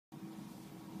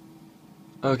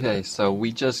Okay, so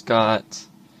we just got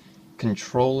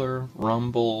controller,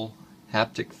 rumble,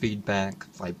 haptic feedback,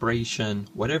 vibration,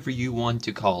 whatever you want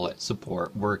to call it,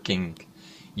 support working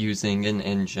using an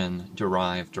engine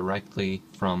derived directly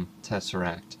from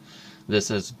Tesseract. This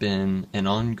has been an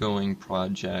ongoing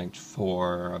project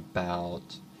for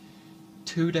about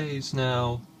 2 days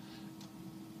now.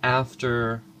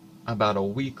 After about a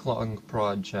week-long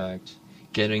project,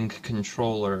 getting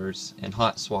controllers and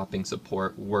hot swapping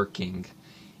support working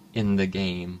in the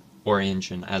game or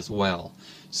engine as well.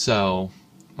 So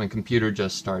my computer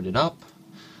just started up.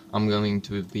 I'm going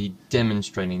to be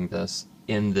demonstrating this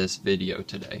in this video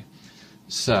today.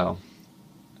 So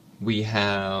we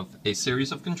have a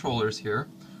series of controllers here,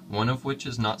 one of which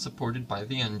is not supported by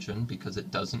the engine because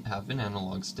it doesn't have an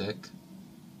analog stick.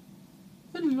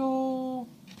 Hello!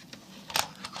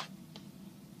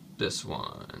 This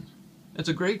one. It's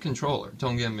a great controller,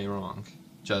 don't get me wrong.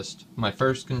 Just my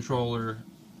first controller,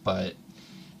 but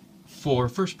for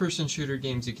first-person shooter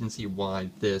games you can see why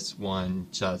this one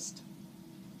just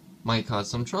might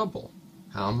cause some trouble.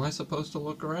 How am I supposed to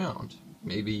look around?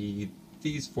 Maybe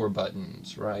these 4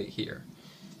 buttons right here.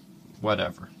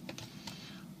 Whatever.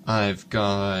 I've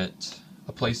got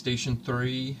a PlayStation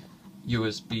 3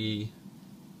 USB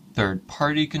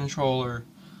third-party controller.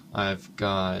 I've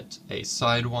got a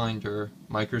Sidewinder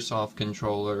Microsoft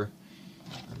controller.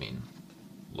 I mean,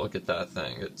 look at that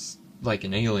thing. It's like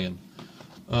an alien.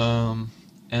 And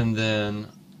then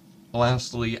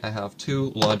lastly, I have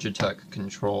 2 Logitech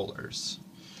controllers.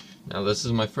 Now this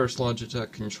is my first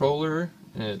Logitech controller,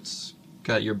 and it's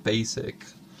got your basic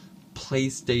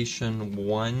PlayStation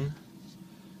 1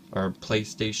 or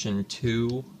PlayStation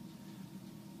 2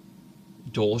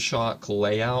 DualShock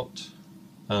layout.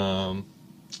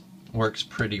 Works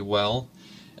pretty well.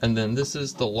 And then this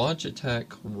is the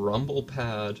Logitech Rumble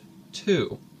Pad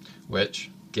 2,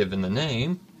 which, given the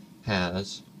name,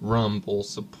 has rumble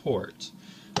support.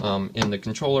 In the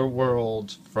controller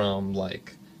world from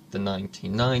like the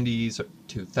 1990s or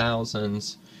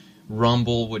 2000s,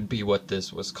 rumble would be what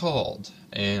this was called.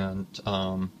 And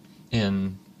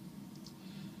in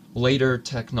later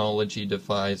technology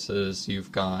devices,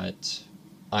 you've got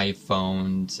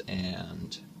iPhones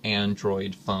and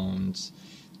Android phones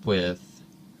with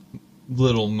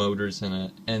little motors in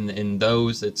it, and in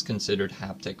those it's considered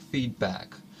haptic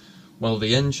feedback. Well,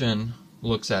 the engine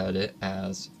looks at it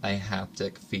as a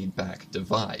haptic feedback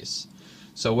device.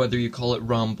 So whether you call it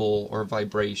rumble or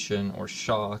vibration or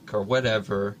shock or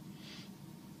whatever,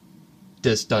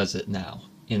 this does it now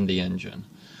in the engine.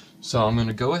 So I'm going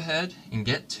to go ahead and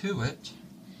get to it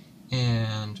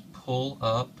and pull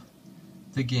up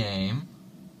the game.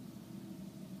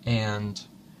 And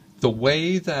the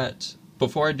way that,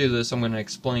 before I do this, I'm going to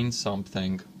explain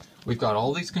something. We've got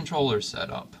all these controllers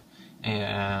set up,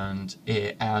 and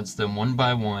it adds them one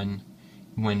by one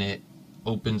when it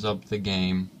opens up the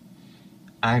game.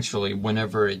 Actually,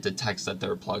 whenever it detects that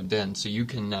they're plugged in. So you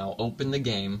can now open the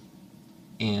game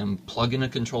and plug in a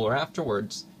controller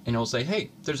afterwards, and it'll say, hey,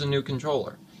 there's a new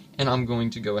controller. And I'm going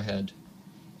to go ahead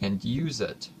and use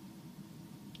it.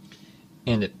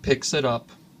 And it picks it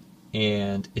up,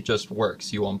 and it just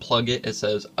works. You unplug it, it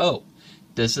says, oh,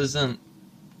 this isn't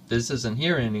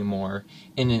here anymore,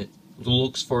 and it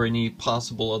looks for any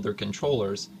possible other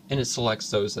controllers, and it selects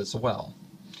those as well.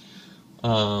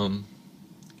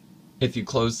 If you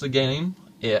close the game,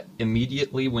 it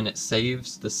immediately, when it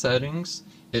saves the settings,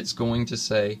 it's going to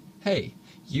say, hey,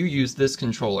 you used this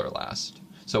controller last,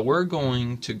 so we're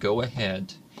going to go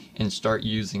ahead and start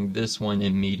using this one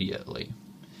immediately,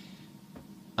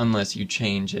 unless you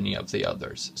change any of the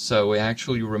others. So it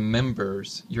actually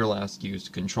remembers your last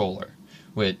used controller,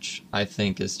 which I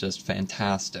think is just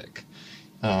fantastic.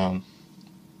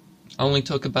 Only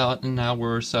took about an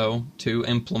hour or so to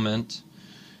implement,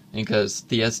 because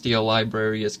the SDL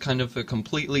library is kind of a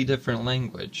completely different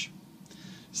language.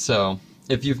 So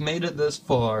if you've made it this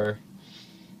far,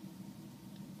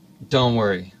 don't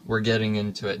worry, we're getting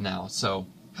into it now. So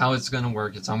how it's going to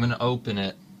work is I'm going to open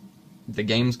it, the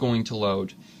game's going to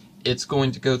load, it's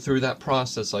going to go through that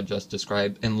process I just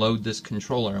described and load this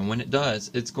controller, and when it does,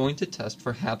 it's going to test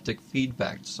for haptic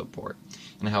feedback support.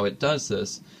 And how it does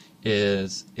this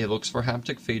is it looks for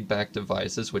haptic feedback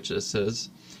devices, which this is,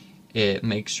 it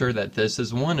makes sure that this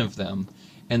is one of them,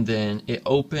 and then it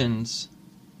opens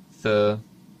the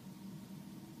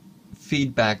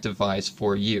feedback device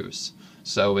for use.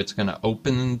 So it's going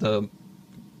to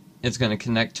it's going to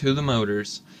connect to the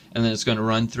motors, and then it's going to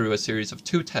run through a series of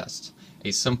 2 tests.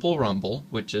 A simple rumble,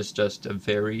 which is just a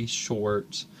very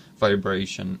short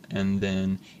vibration, and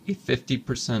then a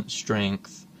 50%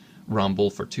 strength rumble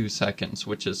for 2 seconds,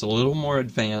 which is a little more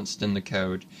advanced in the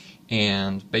code.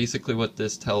 And basically what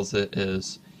this tells it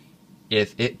is,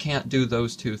 if it can't do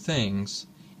those two things,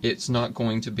 it's not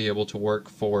going to be able to work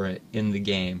for it in the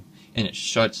game, and it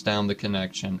shuts down the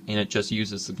connection, and it just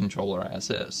uses the controller as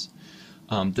is.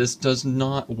 This does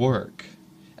not work,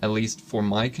 at least for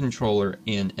my controller,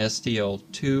 in SDL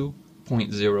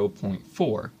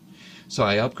 2.0.4. So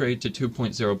I upgraded to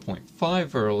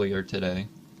 2.0.5 earlier today,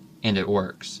 and it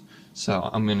works. So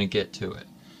I'm going to get to it.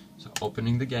 So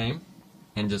opening the game,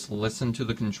 and just listen to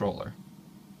the controller.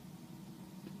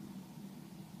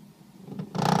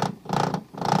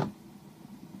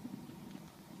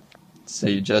 So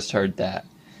you just heard that.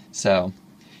 So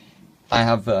I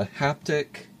have a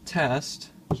haptic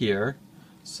test here.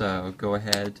 So go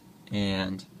ahead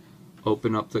and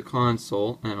open up the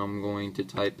console, and I'm going to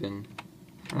type in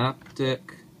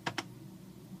haptic.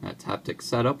 That's haptic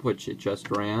setup, which it just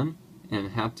ran,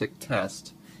 and haptic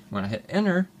test. When I hit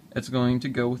enter, it's going to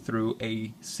go through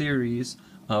a series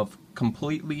of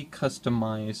completely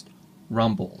customized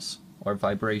rumbles or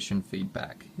vibration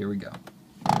feedback. Here we go.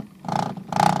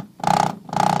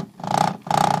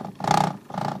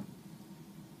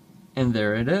 And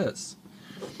there it is.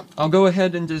 I'll go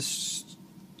ahead and just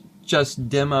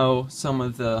demo some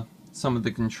of the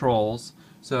controls.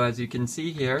 So as you can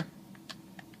see here,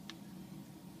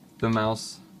 the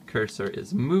mouse cursor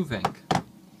is moving.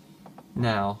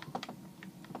 Now,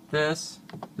 this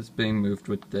is being moved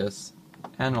with this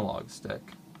analog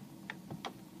stick.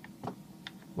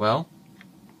 Well,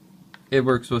 it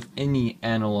works with any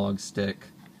analog stick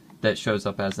that shows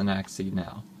up as an axis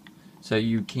now. So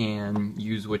you can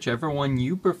use whichever one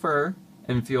you prefer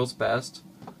and feels best.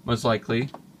 Most likely,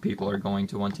 people are going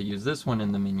to want to use this one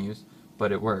in the menus,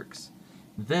 but it works.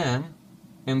 Then,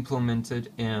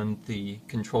 implemented in the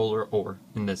controller, or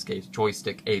in this case,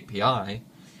 joystick API,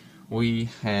 we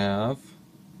have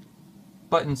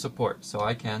button support. So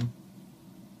I can,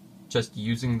 just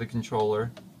using the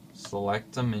controller,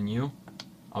 select a menu.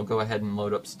 I'll go ahead and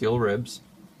load up steel ribs.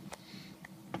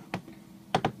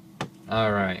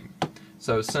 Alright,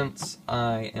 so since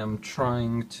I am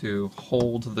trying to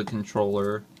hold the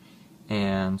controller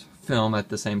and film at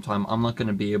the same time, I'm not going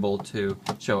to be able to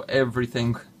show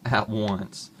everything at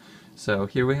once. So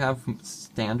here we have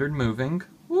standard moving.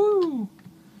 Woo!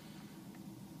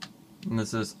 And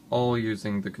this is all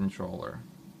using the controller.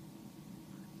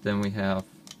 Then we have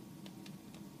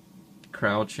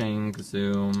crouching,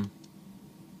 zoom.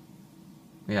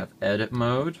 We have edit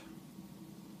mode.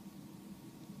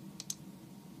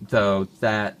 Though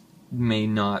that may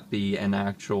not be an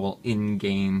actual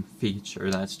in-game feature.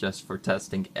 That's just for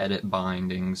testing edit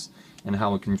bindings and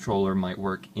how a controller might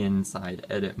work inside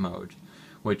edit mode,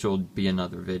 which will be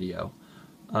another video.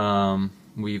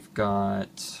 We've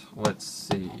got, let's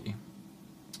see,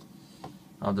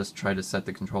 I'll just try to set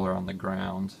the controller on the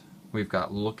ground. We've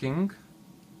got looking,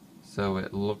 so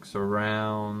it looks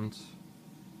around.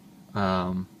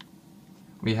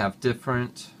 We have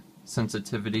different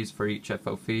sensitivities for each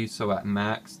FOV, so at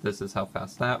max, this is how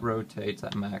fast that rotates,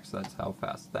 at max, that's how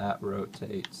fast that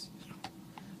rotates.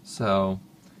 So,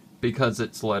 because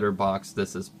it's letterbox,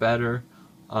 this is better.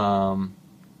 Gonna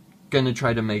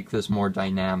try to make this more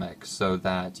dynamic so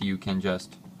that you can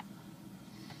just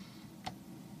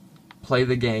play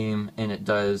the game and it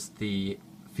does the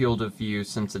field of view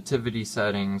sensitivity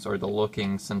settings or the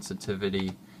looking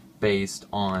sensitivity based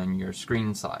on your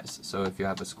screen size. So if you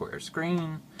have a square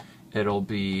screen, it'll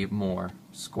be more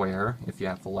square. If you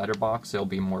have a letterbox, it'll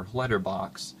be more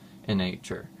letterbox in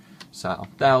nature. So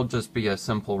that'll just be a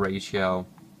simple ratio,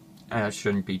 and it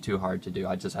shouldn't be too hard to do.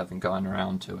 I just haven't gone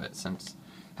around to it since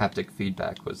haptic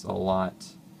feedback was a lot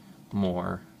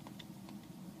more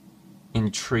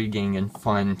intriguing and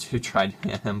fun to try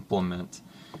to implement,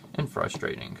 and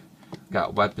frustrating.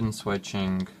 Got weapon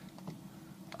switching,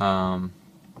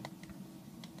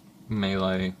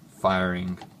 melee,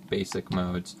 firing, basic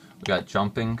modes. We got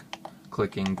jumping,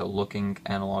 clicking the looking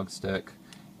analog stick,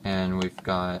 and we've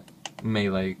got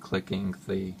melee clicking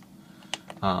the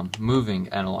moving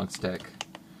analog stick.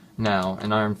 Now,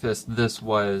 in Iron Fist, this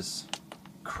was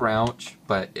crouch,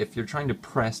 but if you're trying to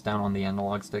press down on the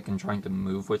analog stick and trying to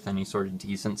move with any sort of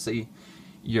decency,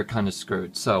 you're kind of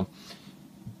screwed. So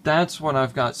that's what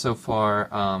I've got so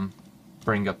far.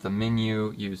 Bring up the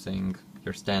menu using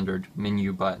your standard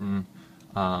menu button,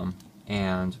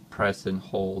 and press and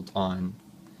hold on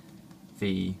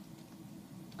the,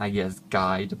 I guess,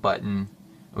 guide button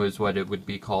was what it would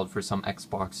be called for some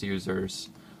Xbox users.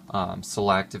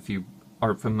 Select if you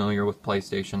are familiar with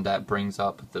PlayStation, that brings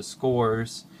up the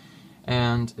scores.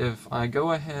 And if I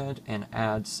go ahead and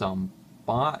add some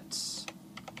bots,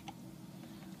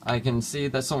 I can see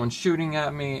that someone's shooting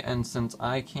at me, and since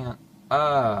I can't...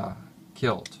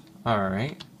 killed.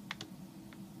 Alright.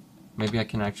 Maybe I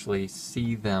can actually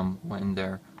see them when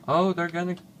they're... Oh, they're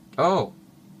gonna... Oh!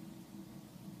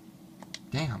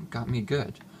 Damn, got me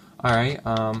good. Alright,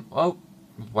 oh,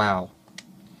 wow.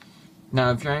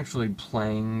 Now, if you're actually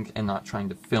playing and not trying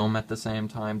to film at the same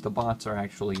time, the bots are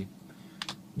actually...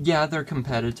 Yeah, they're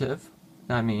competitive.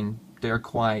 I mean, they're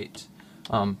quite...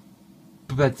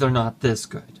 but they're not this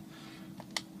good.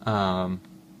 I'm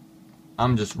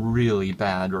just really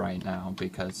bad right now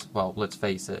because, well, let's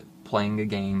face it, playing a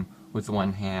game with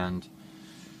one hand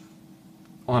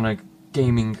on a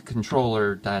gaming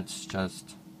controller, that's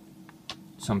just...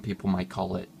 Some people might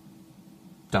call it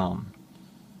dumb.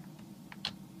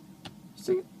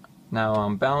 See? Now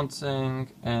I'm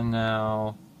bouncing, and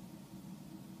now...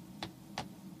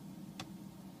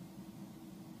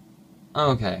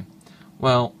 Okay.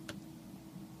 Well,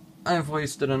 I've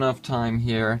wasted enough time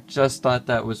here. Just thought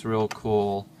that was real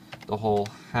cool. The whole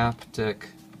haptic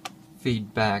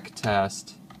feedback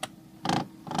test.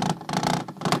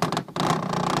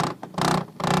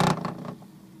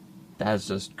 That's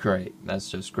just great. That's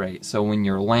just great. So when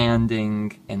you're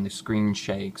landing and the screen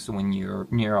shakes, when you're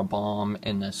near a bomb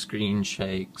and the screen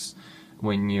shakes,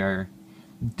 when you're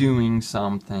doing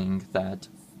something that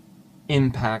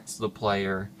impacts the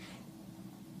player,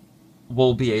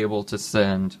 we'll be able to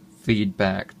send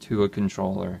feedback to a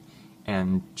controller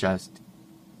and just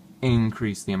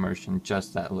increase the immersion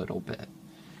just that little bit.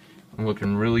 I'm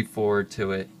looking really forward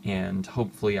to it, and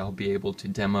hopefully I'll be able to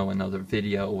demo another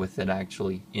video with it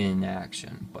actually in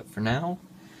action. But for now,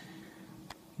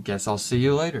 I guess I'll see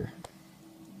you later.